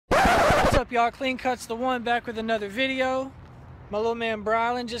up, y'all? Clean Cuts the One back with another video. My little man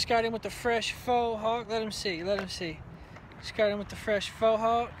Brylan just got in with the fresh faux hawk. Let him see, let him see. Just got in with the fresh faux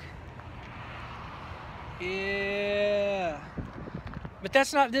hawk. Yeah. But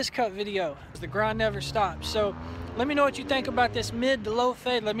that's not this cut video. The grind never stops. So let me know what you think about this mid to low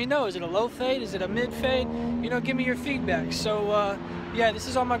fade. Let me know, is it a low fade? Is it a mid fade? You know, give me your feedback. So yeah, this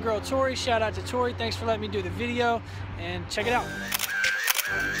is on my girl Tori. Shout out to Tori. Thanks for letting me do the video, and check it out.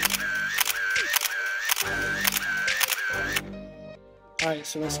 Alright,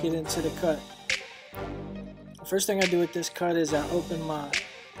 so let's get into the cut. The first thing I do with this cut is I open my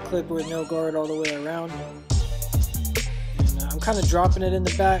clipper with no guard all the way around. And I'm kind of dropping it in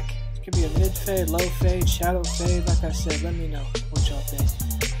the back. It could be a mid fade, low fade, shadow fade. Like I said, let me know what y'all think.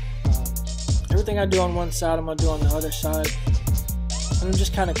 Everything I do on one side, I'm going to do on the other side. And I'm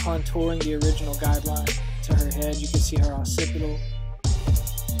just kind of contouring the original guideline to her head. You can see her occipital,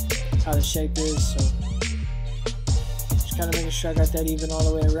 how the shape is. So just kind of making sure I got that even all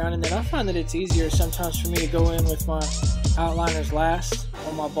the way around. And then I find that it's easier sometimes for me to go in with my outliners last,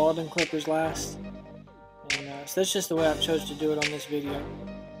 or my balding clippers last. And so that's just the way I've chose to do it on this video.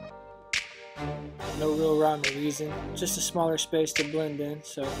 No real rhyme or reason, just a smaller space to blend in.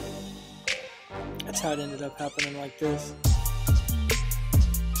 So that's how it ended up happening like this.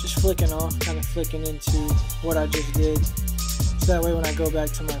 Just flicking off, kind of flicking into what I just did. So that way when I go back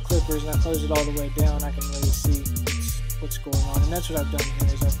to my clippers and I close it all the way down, I can really see what's going on. And that's what I've done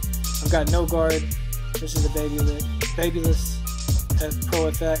here is I've got no guard. This is the Babyliss Pro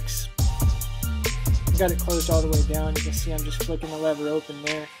FX. I got it closed all the way down. You can see I'm just flicking the lever open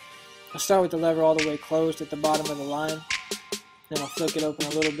there. I'll start with the lever all the way closed at the bottom of the line. Then I'll flick it open a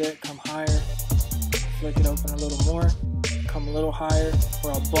little bit, come higher. Flick it open a little more, come a little higher,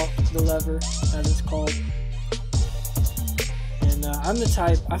 or I'll bump the lever, as it's called. And I'm the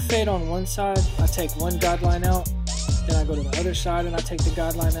type, I fade on one side, I take one guideline out, then I go to the other side and I take the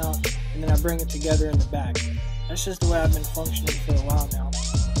guideline out, and then I bring it together in the back. That's just the way I've been functioning for a while now.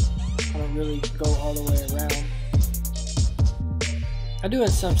 I don't really go all the way around. I do in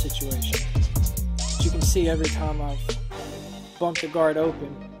some situations. But you can see every time I've bumped the guard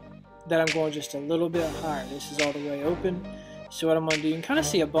open that I'm going just a little bit higher. This is all the way open. So what I'm going to do, you can kind of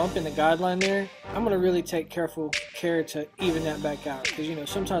see a bump in the guideline there. I'm going to really take careful care to even that back out, because you know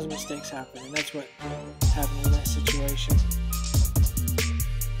sometimes mistakes happen, and that's what happened in that situation.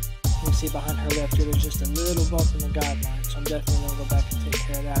 You can see behind her left here, there's just a little bump in the guideline, so I'm definitely going to go back and take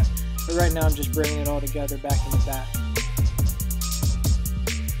care of that. But right now I'm just bringing it all together back in the back.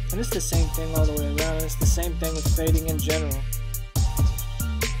 And it's the same thing all the way around, and it's the same thing with fading in general.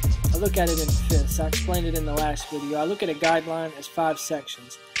 I look at it in fifths. I explained it in the last video. I look at a guideline as 5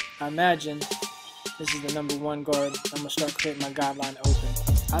 sections. I imagine this is the number 1 guard. I'm gonna start creating my guideline open.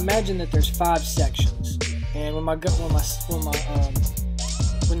 I imagine that there's 5 sections, and when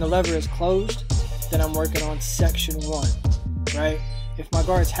the lever is closed, then I'm working on section 1, right? If my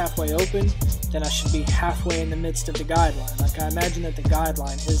guard's halfway open, then I should be halfway in the midst of the guideline. Like I imagine that the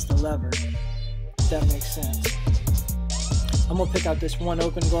guideline is the lever, if that makes sense. I'm going to pick out this one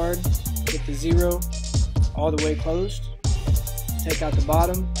open guard with the 0 all the way closed, take out the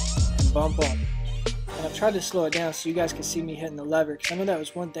bottom, and bump up. And I've tried to slow it down so you guys can see me hitting the lever, because I know that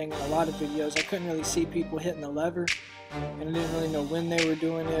was one thing in a lot of videos. I couldn't really see people hitting the lever, and I didn't really know when they were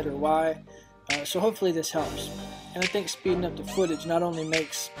doing it or why. So hopefully this helps. And I think speeding up the footage not only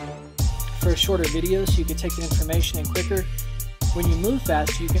makes for shorter videos so you can take the information in quicker, when you move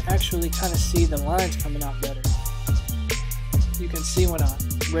faster you can actually kind of see the lines coming out better. You can see when I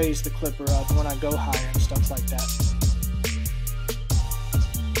raise the clipper up, when I go higher and stuff like that.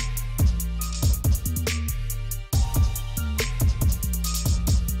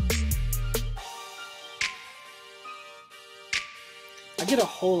 I get a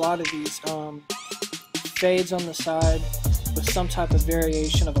whole lot of these fades on the side with some type of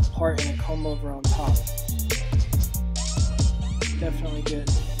variation of a part and a comb over on top. Definitely get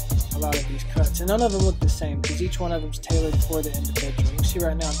a lot of these cuts, and none of them look the same because each one of them is tailored for the individual. You can see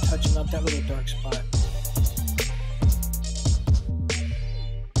right now I'm touching up that little dark spot.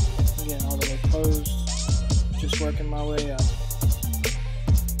 Again, all the way closed, just working my way up.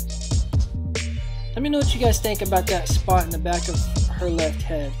 Let me know what you guys think about that spot in the back of her left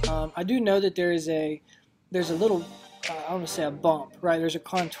head. I do know that there's a little, I want to say a bump, right? There's a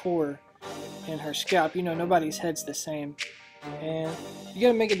contour in her scalp. You know, nobody's head's the same. And you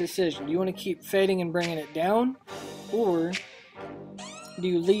gotta make a decision. Do you want to keep fading and bringing it down, or do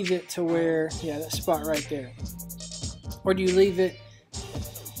you leave it to where, yeah, that spot right there, or do you leave it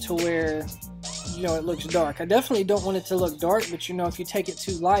to where, you know, it looks dark? I definitely don't want it to look dark, but you know, if you take it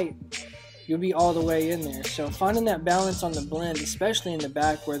too light, you'll be all the way in there. So finding that balance on the blend, especially in the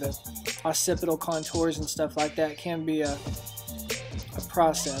back where the occipital contours and stuff like that, can be a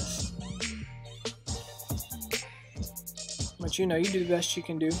process. But you know, you do the best you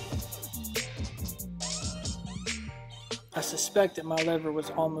can do. I suspect that my lever was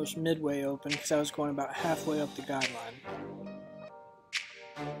almost midway open because I was going about halfway up the guideline.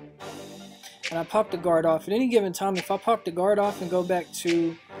 And I popped the guard off. At any given time, if I pop the guard off and go back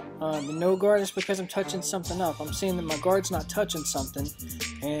to the no guard, it's because I'm touching something up. I'm seeing that my guard's not touching something,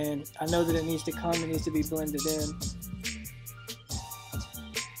 and I know that it needs to come, it needs to be blended in.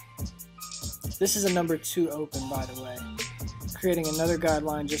 This is a number 2 open, by the way, creating another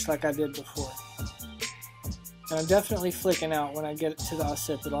guideline just like I did before. And I'm definitely flicking out when I get to the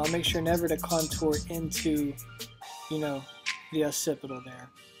occipital. I'll make sure never to contour into, you know, the occipital there.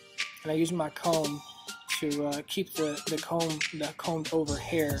 And I use my comb to keep the combed over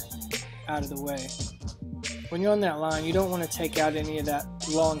hair out of the way. When you're on that line, you don't want to take out any of that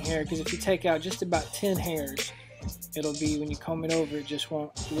long hair, because if you take out just about 10 hairs, it'll be, when you comb it over, it just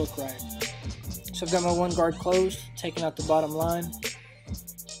won't look right. So I've got my one guard closed, taking out the bottom line.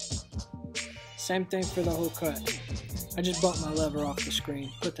 Same thing for the whole cut. I just bumped my lever off the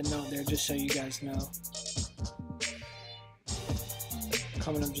screen, put the note there just so you guys know.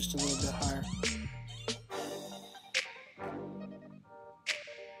 Coming up just a little bit higher.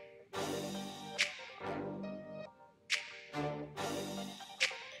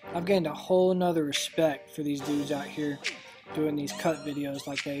 I've gained a whole nother respect for these dudes out here doing these cut videos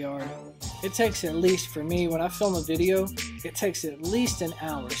like they are. It takes, at least for me, when I film a video, it takes at least an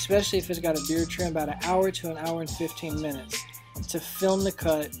hour, especially if it's got a beard trim, about an hour to an hour and 15 minutes to film the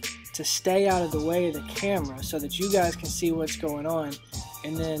cut, to stay out of the way of the camera so that you guys can see what's going on.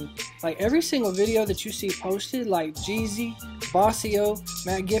 And then, like, every single video that you see posted, like Jeezy, Bossio,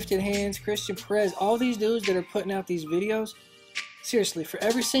 Matt Gifted Hands, Christian Perez, all these dudes that are putting out these videos, seriously, for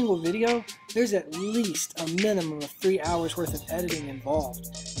every single video, there's at least a minimum of 3 hours worth of editing involved.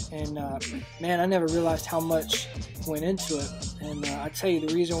 And man, I never realized how much went into it. And I tell you,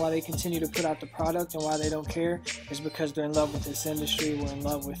 the reason why they continue to put out the product and why they don't care is because they're in love with this industry. We're in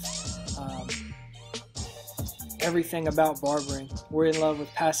love with everything about barbering. We're in love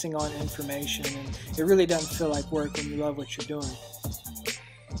with passing on information, and it really doesn't feel like work when you love what you're doing.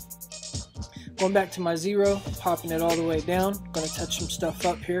 Going back to my 0, popping it all the way down. Gonna touch some stuff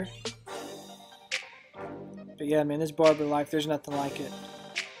up here. But yeah, man, this barber life, there's nothing like it.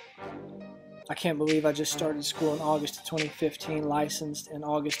 I can't believe I just started school in August of 2015, licensed in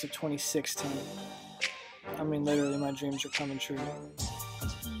August of 2016. I mean, literally, my dreams are coming true.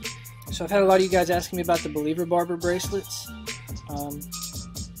 So I've had a lot of you guys asking me about the Believer Barber bracelets.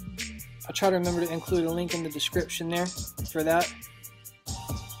 I try to remember to include a link in the description there for that.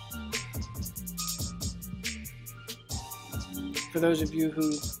 For those of you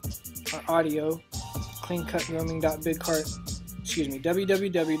who are audio,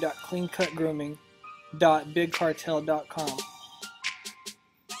 www.cleancutgrooming.bigcartel.com.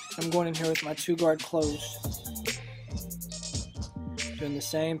 I'm going in here with my 2 guard closed. Doing the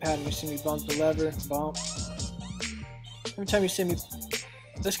same pattern. You see me bump the lever, bump. Every time you see me,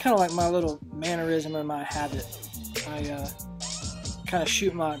 that's kind of like my little mannerism or my habit. I kind of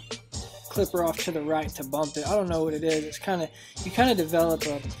shoot my clipper off to the right to bump it. I don't know what it is. It's kind of, you kind of develop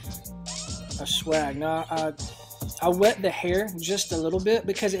a swag. Now I wet the hair just a little bit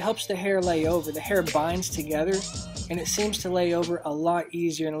because it helps the hair lay over. The hair binds together and it seems to lay over a lot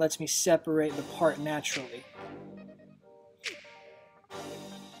easier, and it lets me separate the part naturally.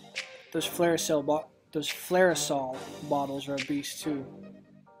 Those Flairosol bottles are a beast too.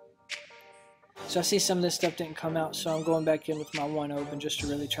 So I see some of this stuff didn't come out, so I'm going back in with my 1 open just to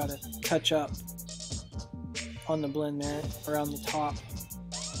really try to touch up on the blend there, around the top.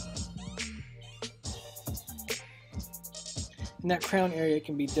 And that crown area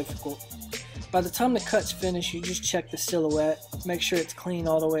can be difficult. By the time the cut's finished, you just check the silhouette, make sure it's clean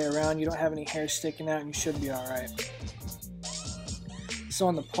all the way around, you don't have any hair sticking out, and you should be alright. So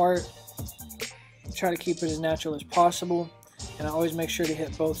on the part, try to keep it as natural as possible, and I always make sure to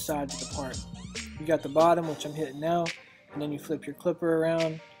hit both sides of the part. You got the bottom, which I'm hitting now, and then you flip your clipper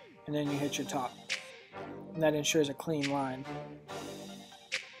around, and then you hit your top. And that ensures a clean line.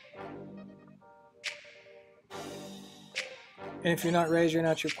 And if you're not razoring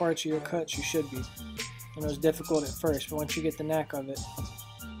out your parts or your cuts, you should be. You know, it's difficult at first, but once you get the knack of it,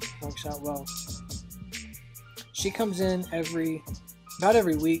 it works out well. She comes in about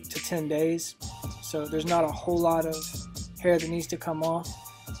every week to 10 days, so there's not a whole lot of hair that needs to come off.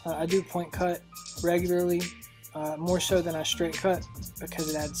 I do point cut regularly, more so than I straight cut, because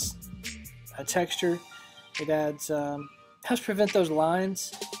it adds a texture. It adds helps prevent those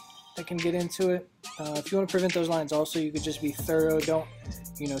lines that can get into it. If you want to prevent those lines also, you could just be thorough. Don't,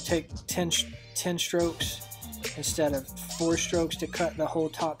 you know, take 10 strokes instead of 4 strokes to cut the whole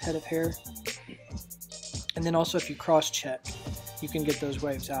top head of hair. And then also if you cross check, you can get those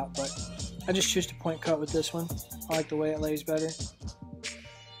waves out. But I just choose to point cut with this one. I like the way it lays better.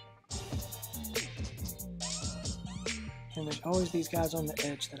 And there's always these guys on the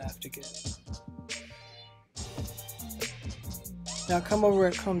edge that I have to get. Now I come over where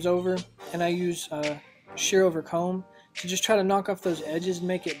it comes over, and I use shear over comb to just try to knock off those edges and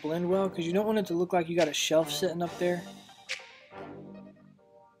make it blend well, because you don't want it to look like you got a shelf sitting up there.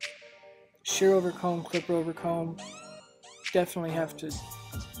 Shear over comb, clipper over comb. Definitely have to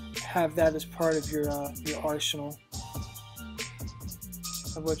have that as part of your arsenal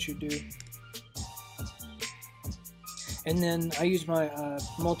of what you do. And then I use my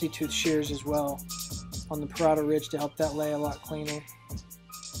multi-tooth shears as well on the parietal ridge to help that lay a lot cleaner.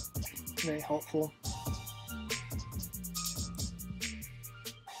 Very helpful.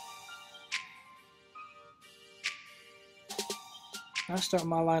 I start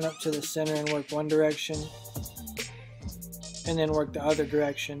my line up to the center and work one direction, and then work the other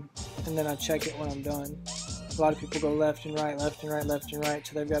direction, and then I check it when I'm done. A lot of people go left and right, left and right, left and right,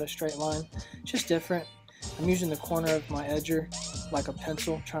 till they've got a straight line. It's just different. I'm using the corner of my edger like a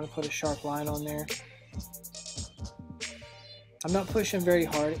pencil, trying to put a sharp line on there. I'm not pushing very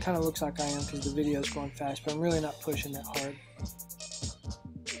hard. It kind of looks like I am because the video is going fast, but I'm really not pushing that hard.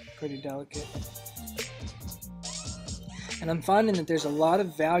 Pretty delicate. And I'm finding that there's a lot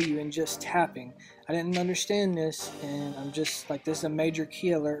of value in just tapping. I didn't understand this, and I'm just like, this is a major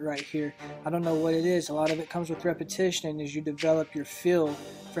key alert right here. I don't know what it is. A lot of it comes with repetition, and as you develop your feel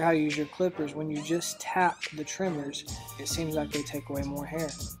for how you use your clippers, when you just tap the trimmers, it seems like they take away more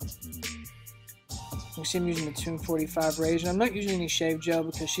hair. You see I'm using the Tune 45 razor. I'm not using any shave gel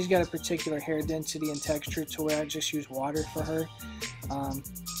because she's got a particular hair density and texture to where I just use water for her.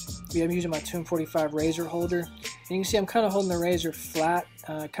 Yeah, I'm using my Tune 45 razor holder. And you can see I'm kind of holding the razor flat,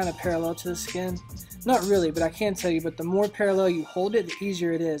 kind of parallel to the skin. Not really, but I can tell you, but the more parallel you hold it, the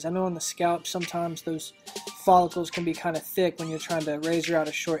easier it is. I know on the scalp, sometimes those follicles can be kind of thick when you're trying to razor out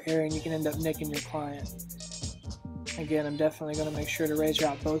a short area, and you can end up nicking your client. Again, I'm definitely going to make sure to razor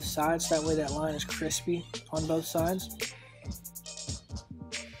out both sides. That way that line is crispy on both sides.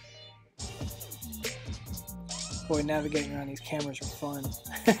 Boy, navigating around these cameras are fun.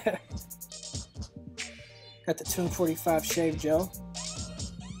 Got the Tune 45 shave gel.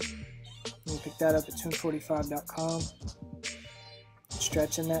 You can pick that up at tune45.com.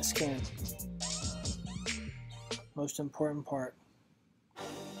 Stretching that skin. Most important part.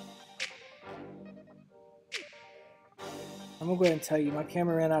 I'm going to go ahead and tell you, my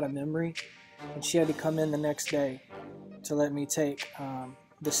camera ran out of memory, and she had to come in the next day to let me take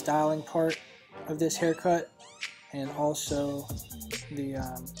the styling part of this haircut and also the,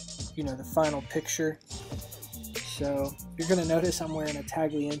 the final picture. So you're going to notice I'm wearing a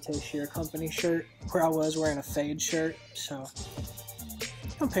Tagliente Shear Company shirt, where I was wearing a fade shirt, so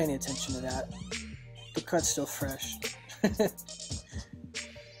I'm paying attention to that. The cut's still fresh.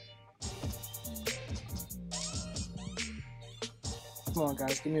 Come on,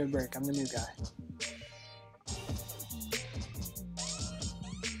 guys, give me a break. I'm the new guy.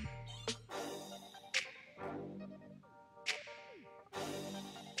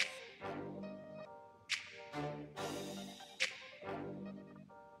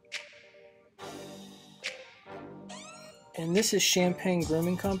 And this is Champagne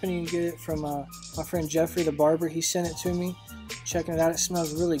Grooming Company. You get it from my friend Jeffrey the barber. He sent it to me. Checking it out. It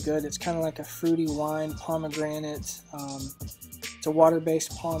smells really good. It's kind of like a fruity wine, pomegranate. It's a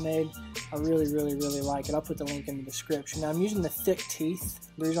water-based pomade. I really like it. I'll put the link in the description. Now I'm using the thick teeth.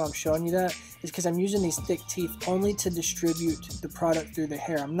 The reason I'm showing you that is because I'm using these thick teeth only to distribute the product through the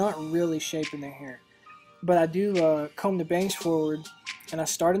hair. I'm not really shaping the hair. But I do comb the bangs forward, and I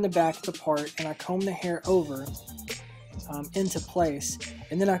start in the back of the part, and I comb the hair over into place,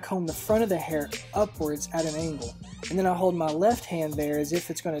 and then I comb the front of the hair upwards at an angle. And then I hold my left hand there as if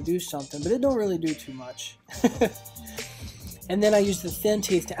it's going to do something, but it don't really do too much. And then I use the thin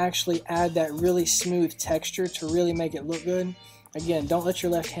teeth to actually add that really smooth texture to really make it look good. Again, don't let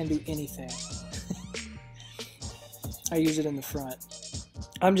your left hand do anything. I use it in the front.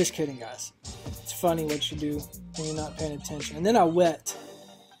 I'm just kidding, guys. It's funny what you do when you're not paying attention. And then I wet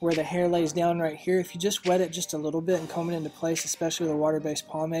where the hair lays down right here. If you just wet it just a little bit and comb it into place, especially with a water-based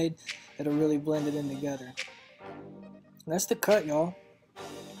pomade, it'll really blend it in together. And that's the cut, y'all.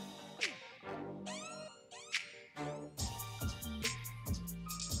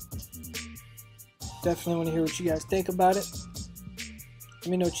 Definitely want to hear what you guys think about it.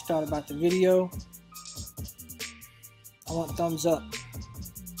 Let me know what you thought about the video. I want thumbs up.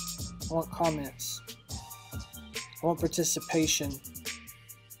 I want comments. I want participation.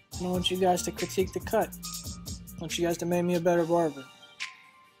 And I want you guys to critique the cut. I want you guys to make me a better barber.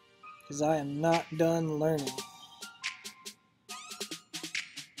 Because I am not done learning.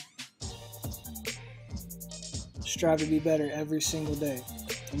 Strive to be better every single day.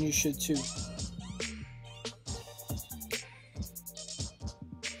 And you should too.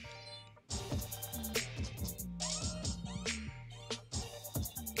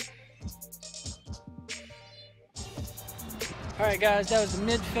 Alright guys, that was the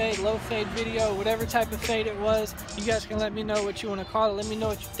mid-fade, low-fade video, whatever type of fade it was. You guys can let me know what you want to call it. Let me know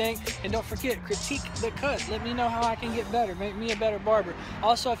what you think. And don't forget, critique the cut. Let me know how I can get better. Make me a better barber.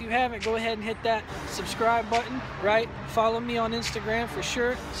 Also, if you haven't, go ahead and hit that subscribe button, right? Follow me on Instagram for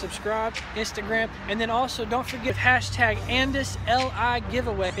sure. Subscribe, Instagram. And then also, don't forget hashtag AndisLI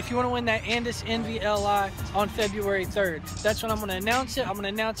giveaway if you want to win that Andis Envy LI on February 3rd. That's when I'm going to announce it. I'm going to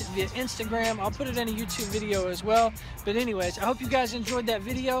announce it via Instagram. I'll put it in a YouTube video as well. But anyways, I hope you guys enjoyed that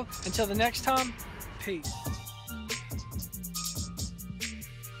video. Until the next time, peace.